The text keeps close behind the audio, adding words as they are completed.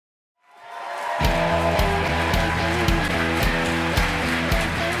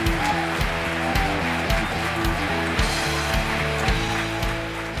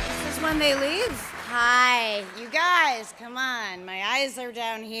Guys, come on. My eyes are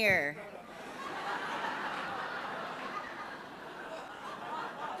down here.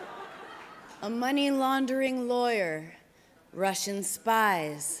 A money laundering lawyer, Russian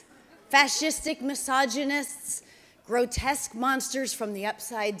spies, fascistic misogynists, grotesque monsters from the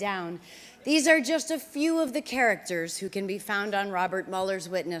upside down. These are just a few of the characters who can be found on Robert Mueller's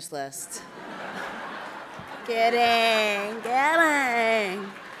witness list. Kidding.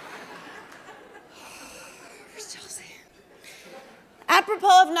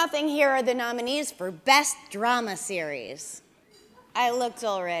 Apropos of nothing, here are the nominees for Best Drama Series. I looked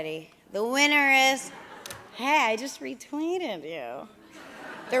already. The winner is, hey, I just retweeted you.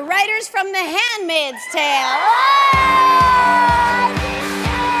 The writers from The Handmaid's Tale.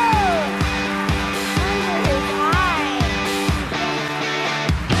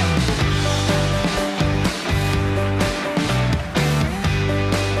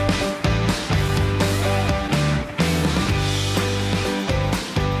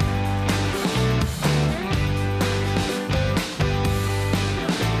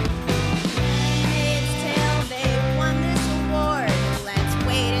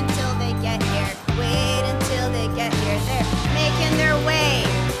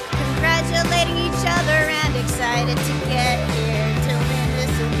 Excited to get here to win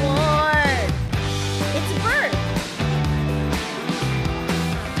this award. It's a bird.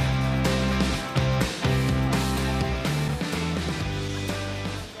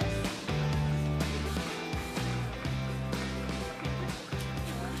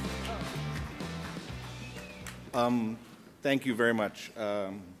 Thank you very much,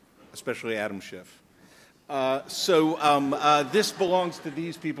 especially Adam Schiff. This belongs to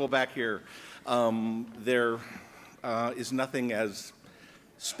these people back here. There is nothing as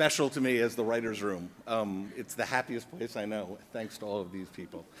special to me as the writer's room. It's the happiest place I know, thanks to all of these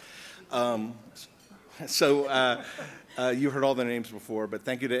people. You heard all the names before, but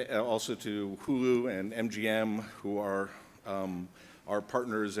thank you also to Hulu and MGM, who are our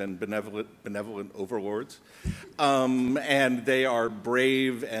partners and benevolent overlords. And they are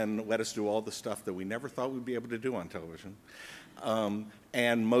brave and let us do all the stuff that we never thought we'd be able to do on television.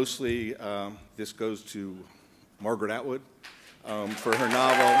 And mostly, this goes to Margaret Atwood for her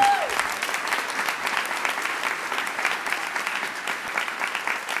novel.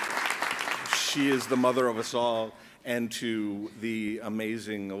 She is the mother of us all, and to the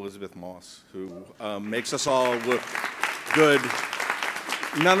amazing Elizabeth Moss, who makes us all look good.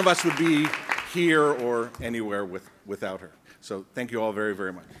 None of us would be here or anywhere without her. So thank you all very,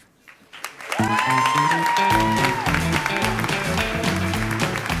 very much.